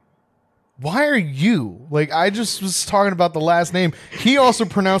 Why are you? I just was talking about the last name. He also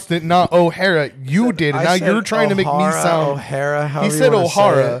pronounced it not O'Hara. You did. And now said you're trying to make me sound. O'Hara. He said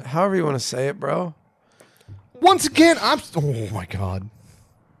O'Hara. However you want to say it, bro. Once again, oh my God.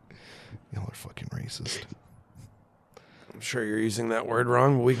 Y'all are fucking racist. I'm sure you're using that word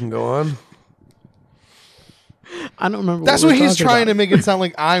wrong, but we can go on. I don't remember. That's what what we're he's talking trying about. to make it sound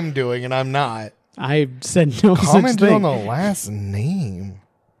like I'm doing, and I'm not. I said no such Commented thing. on the last name.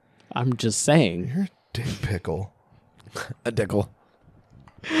 I'm just saying. You're a dick pickle. A dickle.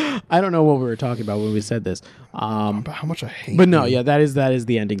 I don't know what we were talking about when we said this. About how much I hate But no, you. yeah, that is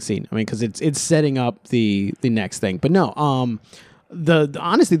the ending scene. I mean, because it's setting up the next thing. But no,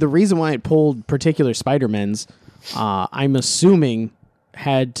 honestly, the reason why it pulled particular Spider-Mans, I'm assuming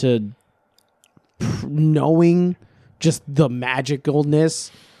had to knowing just the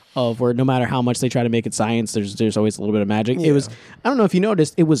magicalness of where no matter how much they try to make it science, there's always a little bit of magic. It was, I don't know if you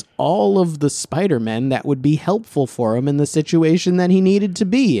noticed, it was all of the Spider-Men that would be helpful for him in the situation that he needed to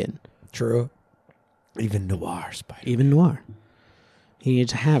be in. True. Even Noir Spider. Even Noir. He needed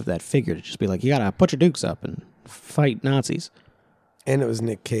to have that figure to just be like, you gotta put your dukes up and fight Nazis. And it was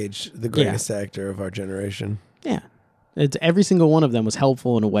Nick Cage, the greatest actor of our generation. Yeah. It's every single one of them was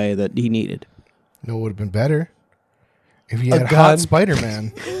helpful in a way that he needed. No, it would have been better if he had a gun. hot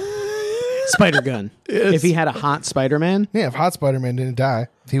Spider-Man. Spider Gun. Yes. If he had a hot Spider-Man, Yeah, if hot Spider-Man didn't die,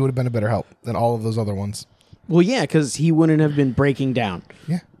 he would have been a better help than all of those other ones. well, yeah, because he wouldn't have been breaking down.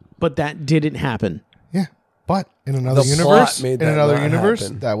 Yeah, But that didn't happen. yeah. But in another The plot universe, made that not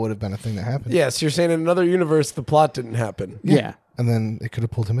happen. that would have been a thing that happened. Yes, you're saying in another universe the plot didn't happen. Yeah. And then it could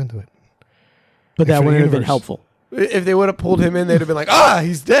have pulled him into it. But that Infinite wouldn't have been universe. helpful. If they would have pulled him in, they'd have been like,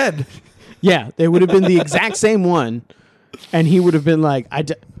 he's dead. Yeah, they would have been the exact same one. And he would have been like,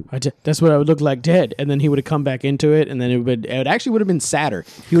 that's what I would look like dead. And then he would have come back into it. And then it actually would have been sadder.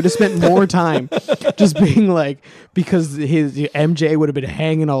 He would have spent more time just being like, because his MJ would have been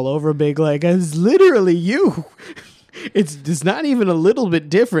hanging all over being like, it's literally you. It's not even a little bit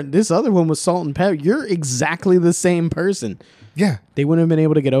different. This other one was Salt and Pepper. You're exactly the same person. Yeah. They wouldn't have been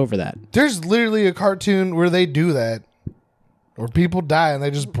able to get over that. There's literally a cartoon where they do that. Or people die and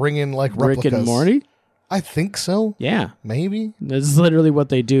they just bring in like replicas. Rick and Morty? I think so. Yeah. Maybe. That's literally what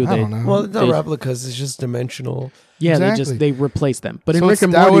they do. I don't know. Well, it's not They- replicas. It's just dimensional. Yeah, Exactly. they replace them. But in So Rick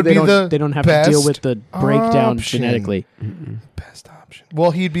and that Morty, would they be the don't have to deal best with the breakdown option. genetically. Best option.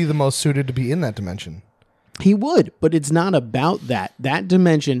 Well, he'd be the most suited to be in that dimension. He would, but it's not about that. That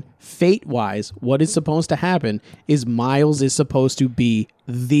dimension, fate-wise, what is supposed to happen is Miles is supposed to be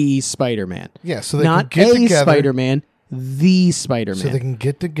the Spider-Man. Yeah, so they not can get a together. Spider-Man, the Spider-Man. So they can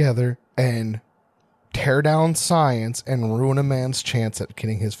get together and tear down science and ruin a man's chance at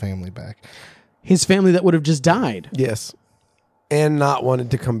getting his family back. His family that would have just died. Yes. And not wanted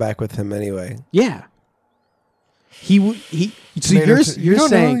to come back with him anyway. Yeah. So There's you're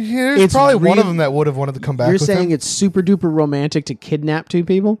saying there's probably one of them that would have wanted to come back You're with saying him it's super duper romantic to kidnap two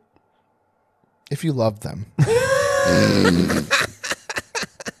people? if you loved them.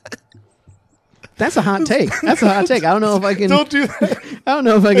 That's a hot take. That's a hot take. I don't know if I can. Don't do that. I don't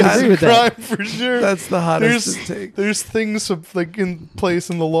know if I can agree with that. Crime for sure. That's the hottest take. There's things like in place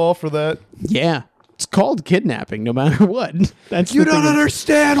in the law for that. Yeah, it's called kidnapping, no matter what. That's You the don't thing.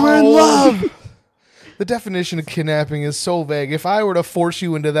 understand. We're in Oh. love. The definition of kidnapping is so vague. If I were to force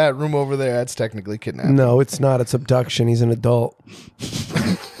you into that room over there, that's technically kidnapping. No, it's not. It's abduction. He's an adult.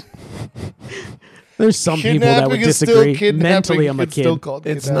 There's some people that would Kidnapping is still disagree. kidnapping. Mentally, I'm a It's still kid. called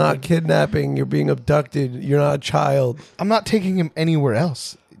It's kidnapping. not kidnapping. You're being abducted. You're not a child. I'm not taking him anywhere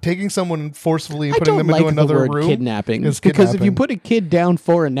else. Taking someone forcefully and I putting don't them into like the another word room kidnapping is because if you kidnapping. put a kid down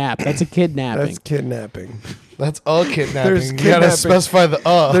for a nap, that's a kidnapping. That's kidnapping. That's a kidnapping. There's You gotta kidnapping. specify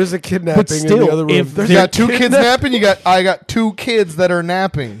the There's a kidnapping But in still, the other room. if There's You they're got two kids napping. I got two kids that are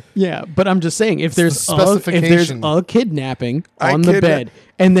napping. Yeah, but I'm just saying if there's the if there's specification. a kidnapping I on the kidna- bed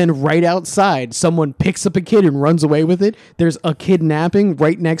and then right outside someone picks up a kid and runs away with it, there's a kidnapping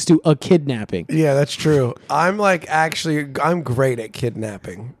right next to a kidnapping. Yeah, that's true. I'm great at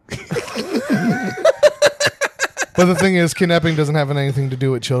kidnapping. But the thing is, kidnapping doesn't have anything to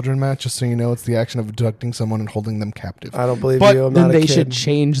do with children, Matt. Just so you know, it's the action of abducting someone and holding them captive. I don't believe But you. I'm Then not a they kid. should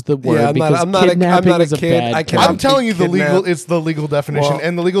change the word Yeah, I'm not- because I'm not a- I'm kidnapping not a is a kid. bad I term. cannot I'm telling you, kidnapped. it's the legal definition, Well-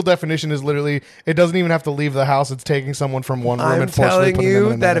 and the legal definition is literally it doesn't even have to leave the house. It's taking someone from one room I'm and forcefully telling putting them you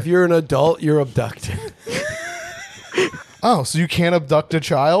in that another. if you're an adult, you're abducted. Oh, so you can't abduct a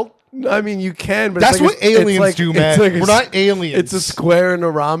child? I mean, you can, but That's it's like what aliens do, man. It's like We're not aliens. It's a square and a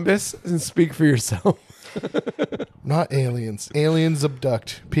rhombus, and speak for yourself. Not aliens. Aliens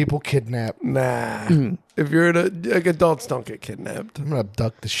abduct. People kidnap. Nah. Hmm. If you're like adults, don't get kidnapped. I'm gonna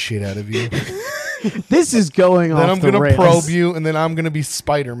abduct the shit out of you. This is going Then off I'm the gonna rails. probe you, and then I'm gonna be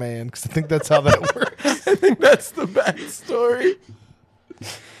Spider-Man because I think that's how that works. I think that's the backstory.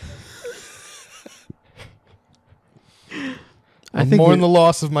 I I'm think mourn we- the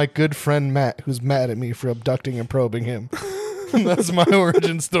loss of my good friend Matt, who's mad at me for abducting and probing him. And that's my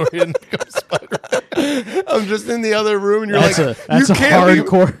origin story. And I'm just in the other room, and you're that's like, a you can't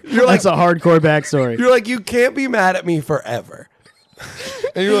hardcore. You're like, That's a hardcore backstory. you're like, you can't be mad at me forever.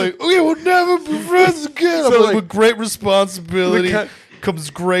 and you're like, okay, we'll never be friends again. I'm So, like, like, with great responsibility the comes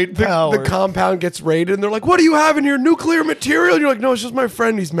great power. The compound gets raided, and they're like, "What do you have in here? Nuclear material?" You're like, "No, it's just my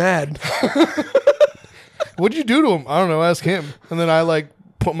friend. He's mad." What'd you do to him? I don't know. Ask him. And then I like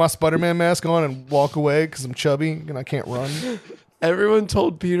put my Spider-Man mask on and walk away because I'm chubby and I can't run. Everyone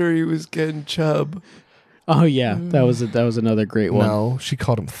told Peter he was getting chub. Oh yeah, that was another great one. No, she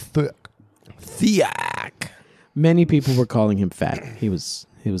called him thick. Thiak. Many people were calling him fat. He was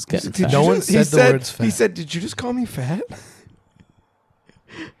getting fat. No one said the words fat. He said, "Did you just call me fat?"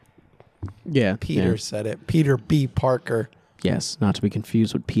 Yeah, Peter yeah. said it. Peter B. Parker. Yes, not to be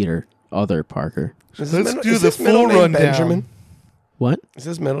confused with Peter, other Parker. Is Let's do is the his middle full name rundown. Benjamin? What? Is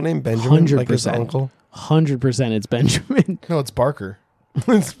his middle name Benjamin? Like his 100%. uncle? 100% it's Benjamin. No, it's Barker.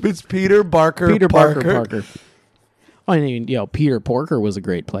 it's Peter Barker. Peter Parker. I mean, Peter Porker was a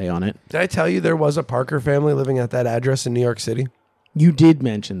great play on it. Did I tell you there was a Parker family living at that address in New York City? You did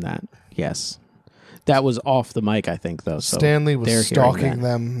mention that. Yes. That was off the mic, I think, though. So Stanley was they're hearing stalking that.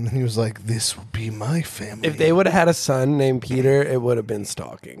 them. And he was like, this will be my family. If they would have had a son named Peter, it would have been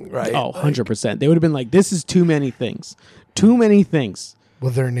stalking, right? Oh, 100%. They would have been like, this is too many things. Too many things.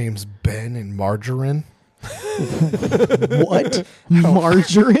 Well, their names Ben and Margarine. What?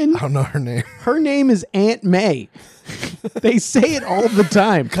 Margarine? I don't know her name. Her name is Aunt May. They say it all the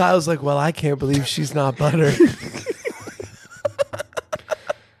time. Kyle's like, well, I can't believe she's not butter.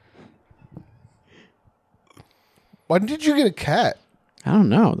 Why did you get a cat? I don't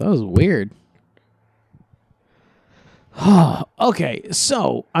know. That was weird. Okay,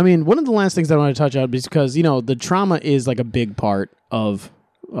 so I mean, one of the last things I want to touch on is because the trauma is like a big part of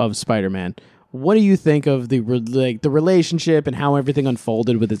Spider-Man. What do you think of the relationship and how everything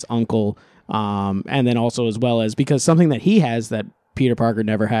unfolded with his uncle, and then also as well as because something that he has that Peter Parker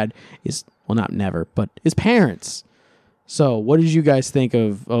never had is not never, but his parents. So, what did you guys think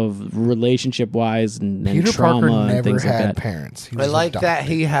of relationship wise and Peter trauma Parker and never things like had that? parents. He I was like that adopted.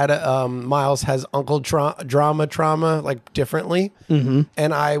 he had Miles has uncle trauma like differently. Mm-hmm.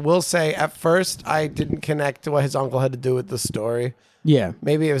 And I will say, at first, I didn't connect to what his uncle had to do with the story. Yeah.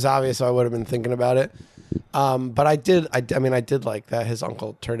 Maybe it was obvious, so I would have been thinking about it. But I did. I did like that his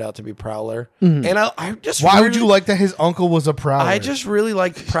uncle turned out to be Prowler, and I just Why really, would you like that his uncle was a Prowler? I just really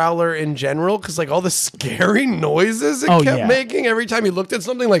liked Prowler in general because like all the scary noises it kept yeah. making every time he looked at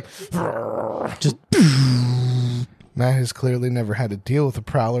something, like Just Matt has clearly never had to deal with a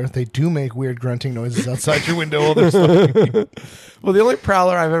Prowler. They do make weird grunting noises outside your window while they're sleeping. well, the only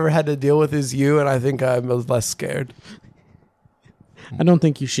Prowler I've ever had to deal with is you, and I think I was less scared. I don't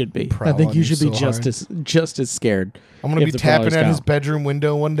think you should be. I Prowl think on you you should be so just as scared. I'm gonna if be the tapping prowlers at his come. bedroom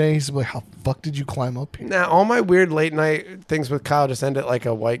window one day. He's like, "How the fuck did you climb up here?" Now, all my weird late night things with Kyle just end at like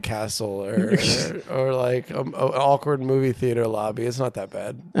a White Castle or like an awkward movie theater lobby. It's not that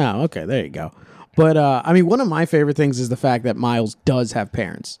bad. Oh, okay, there you go. But I mean, one of my favorite things is the fact that Miles does have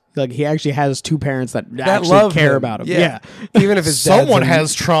parents. Like he actually has two parents that actually love care him. about him. Yeah. Yeah. Even if his dad's Someone a-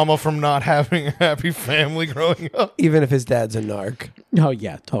 has trauma from not having a happy family growing up. even if his dad's a narc. Oh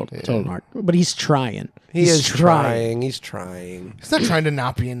yeah, total narc. But he's trying. He He's is trying. He's trying. He's not trying to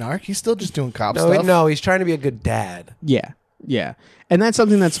not be a narc. He's still just doing cop No, stuff. no, he's trying to be a good dad. Yeah, yeah. And that's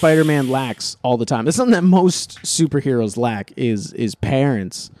something that Spider-Man lacks all the time. It's something that most superheroes lack is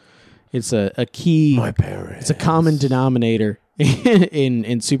parents. It's a key. My parents. It's a common denominator in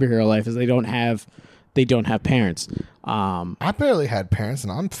superhero life is they don't have parents. I barely had parents,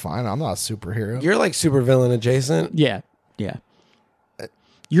 and I'm fine. I'm not a superhero. You're like supervillain adjacent. Yeah, yeah.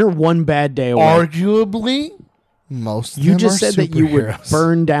 You're one bad day away. Arguably, most of You them just are said that you would superheroes.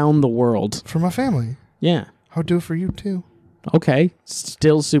 burn down the world. for my family. Yeah. I would do it for you too. Okay.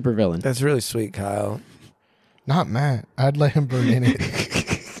 Still supervillain. That's really sweet, Kyle. Not Matt. I'd let him burn in it.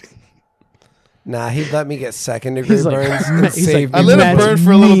 Nah, he'd let me get second degree He's like, burns and he's save like, I me. let him Matt's burn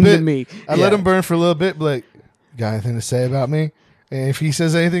for a little mean to bit. me. I let Yeah. him burn for a little bit. But like, got anything to say about me? And if he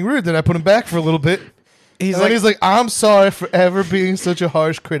says anything rude, then I put him back for a little bit. He's And then he's like, "I'm sorry for ever being such a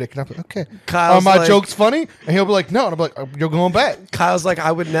harsh critic." And I'm like, "Okay, Kyle's are my like- jokes funny?" And he'll be like, "No." And I'm like, "You're going back." Kyle's like,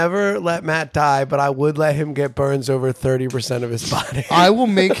 I would never let Matt die, but I would let him get burns over 30% of his body. I will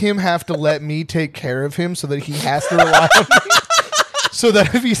make him have to let me take care of him so that he has to rely on me. So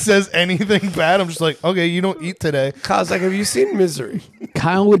that if he says anything bad, I'm just like, "Okay, you don't eat today." Kyle's like, have you seen Misery?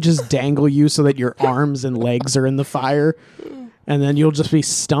 Kyle would just dangle you so that your arms and legs are in the fire, and then you'll just be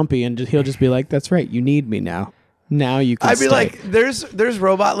stumpy, and he'll just be like, "That's right, you need me now. Now you can." I'd be stay." like, there's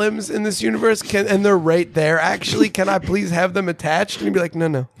robot limbs in this universe, and they're right there. Actually, can I please have them attached? And he'd be like,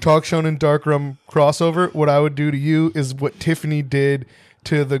 no. Talk Shonen Dark Rum crossover. What I would do to you is what Tiffany did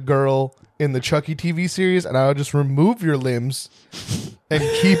to the girl in the Chucky TV series, and I would just remove your limbs and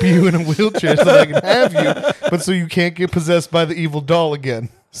keep you in a wheelchair so that I can have you, but so you can't get possessed by the evil doll again.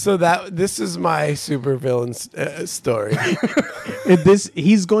 So this is my supervillain story.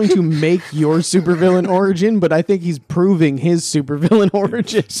 He's going to make your supervillain origin, but I think he's proving his supervillain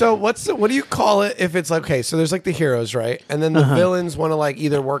origin. So what do you call it if it's like, okay, so there's like the heroes, right? And then the villains want to like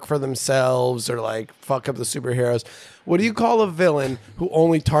either work for themselves or like fuck up the superheroes. What do you call a villain who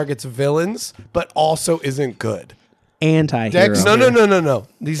only targets villains but also isn't good? Anti-hero. Dex- No.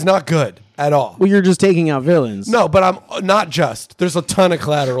 He's not good at all. Well, you're just taking out villains. No, but I'm not just. There's a ton of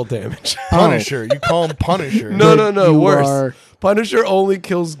collateral damage. Punisher. You call him Punisher. No, You worse. are- Punisher only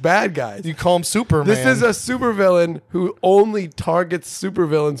kills bad guys. You call him Superman. This is a supervillain who only targets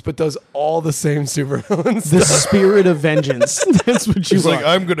supervillains but does all the same supervillains. The spirit of vengeance. That's what you He's are. like,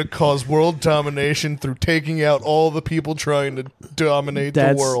 I'm going to cause world domination through taking out all the people trying to dominate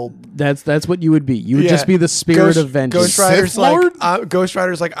the world. That's what you would be. You would Yeah. just be the spirit of vengeance. Ghost Rider's Sith Lord? Ghost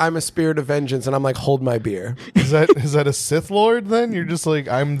Rider's like, I'm a spirit of vengeance, and I'm like, hold my beer. Is that a Sith Lord then? You're just like,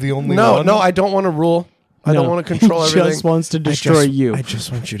 I'm the only No, one? no, I don't want to rule. I don't No, want to control he everything. just wants to destroy you. I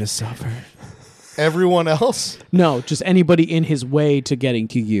just want you to suffer. Everyone else? No, just anybody in his way to getting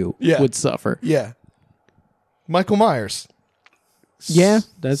to you Yeah. would suffer. Yeah. Michael Myers. Yeah,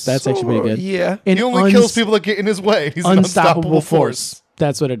 that's actually pretty good. Yeah. An He only kills people that get in his way. He's an unstoppable force.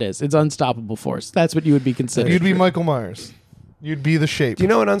 That's what it is. It's unstoppable force. That's what you would be considered. You'd be Michael Myers. You'd be the shape. Do you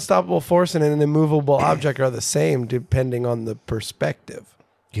know an unstoppable force and an immovable object are the same depending on the perspective?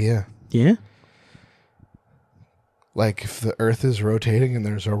 Yeah. Yeah. Like if the earth is rotating and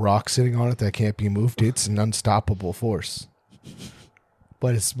there's a rock sitting on it that can't be moved, it's an unstoppable force.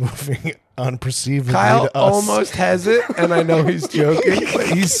 But it's moving unperceivably Kyle to us. almost has it, and I know he's joking, but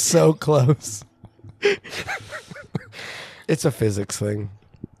he's so close. It's a physics thing.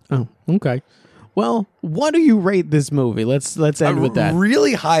 Oh, okay. Well, what do you rate this movie? Let's end with that.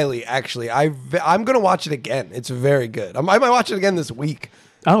 Really highly, actually. I'm going to watch it again. It's very good. I might watch it again this week.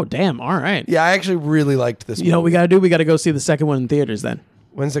 Oh, damn. All right. Yeah, I actually really liked this You know what we movie. got to do? We got to go see the second one in theaters then.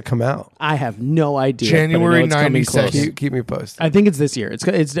 When's it come out? I have no idea. but I know January it's coming 92nd. close. Keep me posted. I think it's this year. It's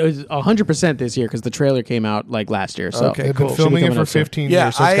 100% this year because the trailer came out like last year. So Okay, They've cool. been filming it coming for up soon. 15 Yeah,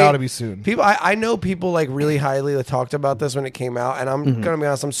 years, so it's got to be soon. People, I know people like really highly talked about this when it came out, and I'm gonna be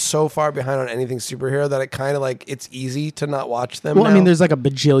honest, I'm so far behind on anything superhero that it kind of like it's easy to not watch them. Well, I now. mean, there's like a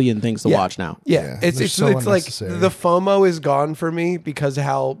bajillion things to watch now. Yeah, Yeah, it's they're it's, so it's like unnecessary. the FOMO is gone for me because of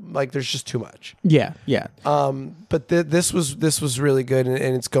how like there's just too much. Yeah, yeah. But this was really good, and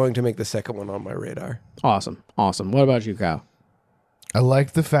it's going to make the second one on my radar. Awesome. What about you, Kyle? I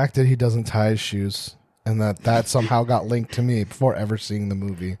like the fact that he doesn't tie his shoes, and that somehow got linked to me before ever seeing the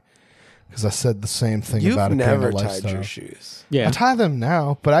movie. Because I said the same thing You've about a never Panda tied lifestyle. your shoes. Yeah. I tie them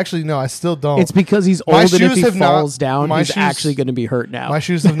now, but actually, no, I still don't. It's because he's My old, and if shoes he have not- falls down, my he's shoes- actually going to be hurt now. My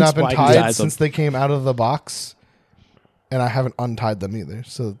shoes have not That's been why he tied ties them. since they came out of the box, and I haven't untied them either.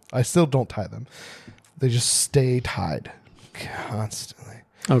 So I still don't tie them. They just stay tied constantly.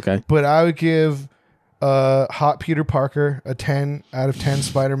 Okay. But I would give Hot Peter Parker a 10 out of 10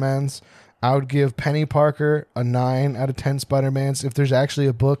 Spider-Mans. I would give Penny Parker a 9 out of 10 Spider-Mans. If there's actually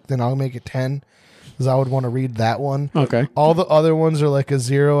a book, then I'll make it 10 because I would want to read that one. Okay. All the other ones are like a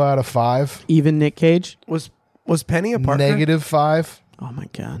 0 out of 5. Even Nick Cage? Was Penny a Parker? Negative 5. Oh, my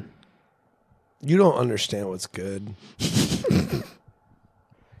God. You don't understand what's good.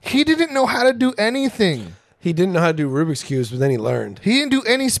 He didn't know how to do anything. He didn't know how to do Rubik's Cubes, but then he learned. He didn't do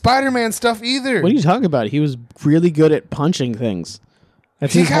any Spider-Man stuff either. What are you talking about? He was really good at punching things.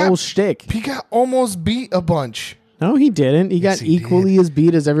 That's his whole shtick. He got almost beat a bunch. No, he didn't. He got he equally as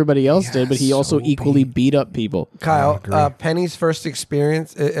beat as everybody else He did, but he got also so equally beat up people. Kyle, agree. Penny's first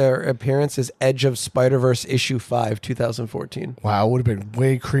appearance is Edge of Spider-Verse issue 5, 2014. Wow, it would have been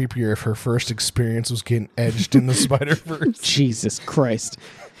way creepier if her first experience was getting edged in the Spider-Verse. Jesus Christ.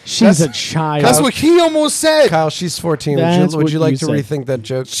 She's a child. That's what he almost said. Kyle, she's 14. That's Would what you like you to said. rethink that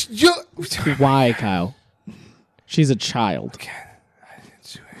joke? Why, Kyle? She's a child. I didn't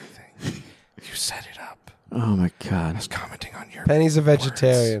do anything. You set it up. Oh, my I God. was commenting on your Penny's a words.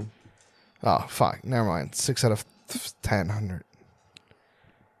 vegetarian. Oh, fuck. Never mind. 6 out of 10. 100.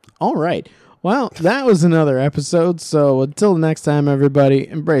 All right. Well, that was another episode. So until next time, everybody,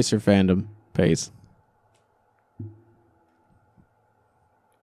 embrace your fandom. Peace.